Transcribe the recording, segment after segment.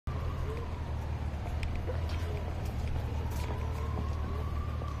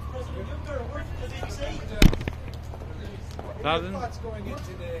Pardon?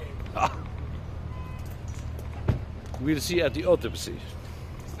 We'll see at the autopsy.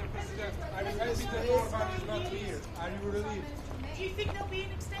 Mr. President, Prime Minister Orban is not here. Are you relieved? Do you think there'll be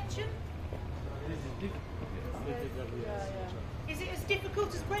an extension? Is it as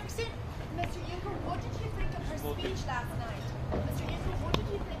difficult as Brexit? Mr. Juncker, what did you think of her speech last night? Mr. Juncker, what did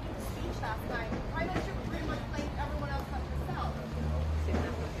you think of the speech last night? Prime Minister pretty much blamed everyone else but herself.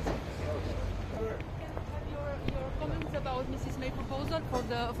 Have your comments about Mrs. May's proposal for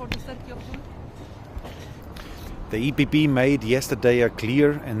the 30th of June? The EPP made yesterday a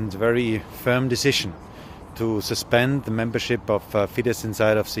clear and very firm decision to suspend the membership of Fidesz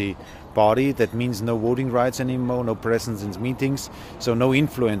inside of the party. That means no voting rights anymore, no presence in meetings, so no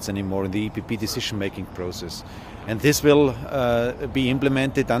influence anymore in the EPP decision-making process. And this will be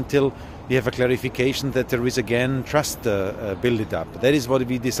implemented until we have a clarification that there is again trust built up. That is what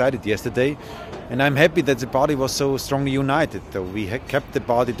we decided yesterday, and I'm happy that the party was so strongly united. So we kept the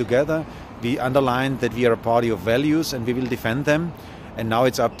party together. We underlined that we are a party of values and we will defend them. And now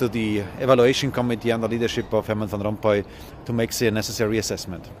it's up to the evaluation committee under the leadership of Herman Van Rompuy to make the necessary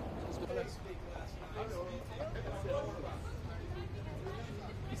assessment.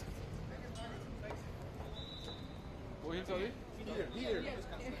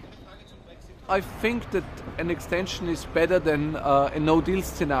 I think that an extension is better than a no-deal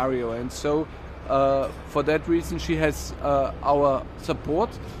scenario, and so for that reason she has our support.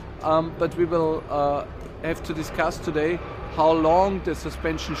 But we will have to discuss today how long the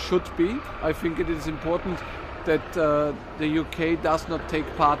suspension should be. I think it is important that the UK does not take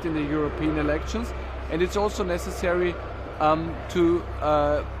part in the European elections, and it's also necessary to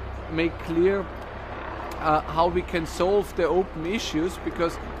make clear how we can solve the open issues,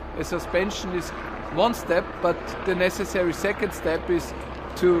 because a suspension is one step, but the necessary second step is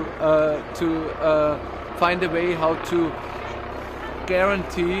to find a way how to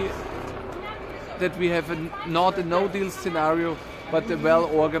guarantee that we have not a no-deal scenario, but a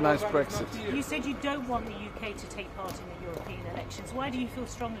well-organized Brexit. You said you don't want the UK to take part in the European elections. Why do you feel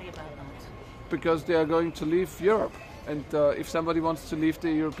strongly about that? Because they are going to leave Europe, and if somebody wants to leave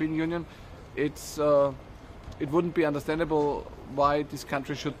the European Union, it wouldn't be understandable why this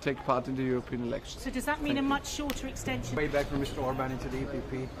country should take part in the European elections. So does that mean a much shorter extension? Way back from Mr. Orban into the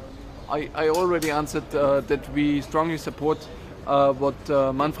EPP. I already answered that we strongly support what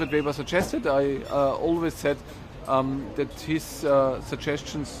Manfred Weber suggested. I always said that his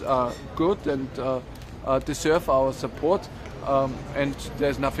suggestions are good and deserve our support, and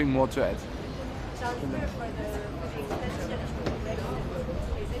there's nothing more to add.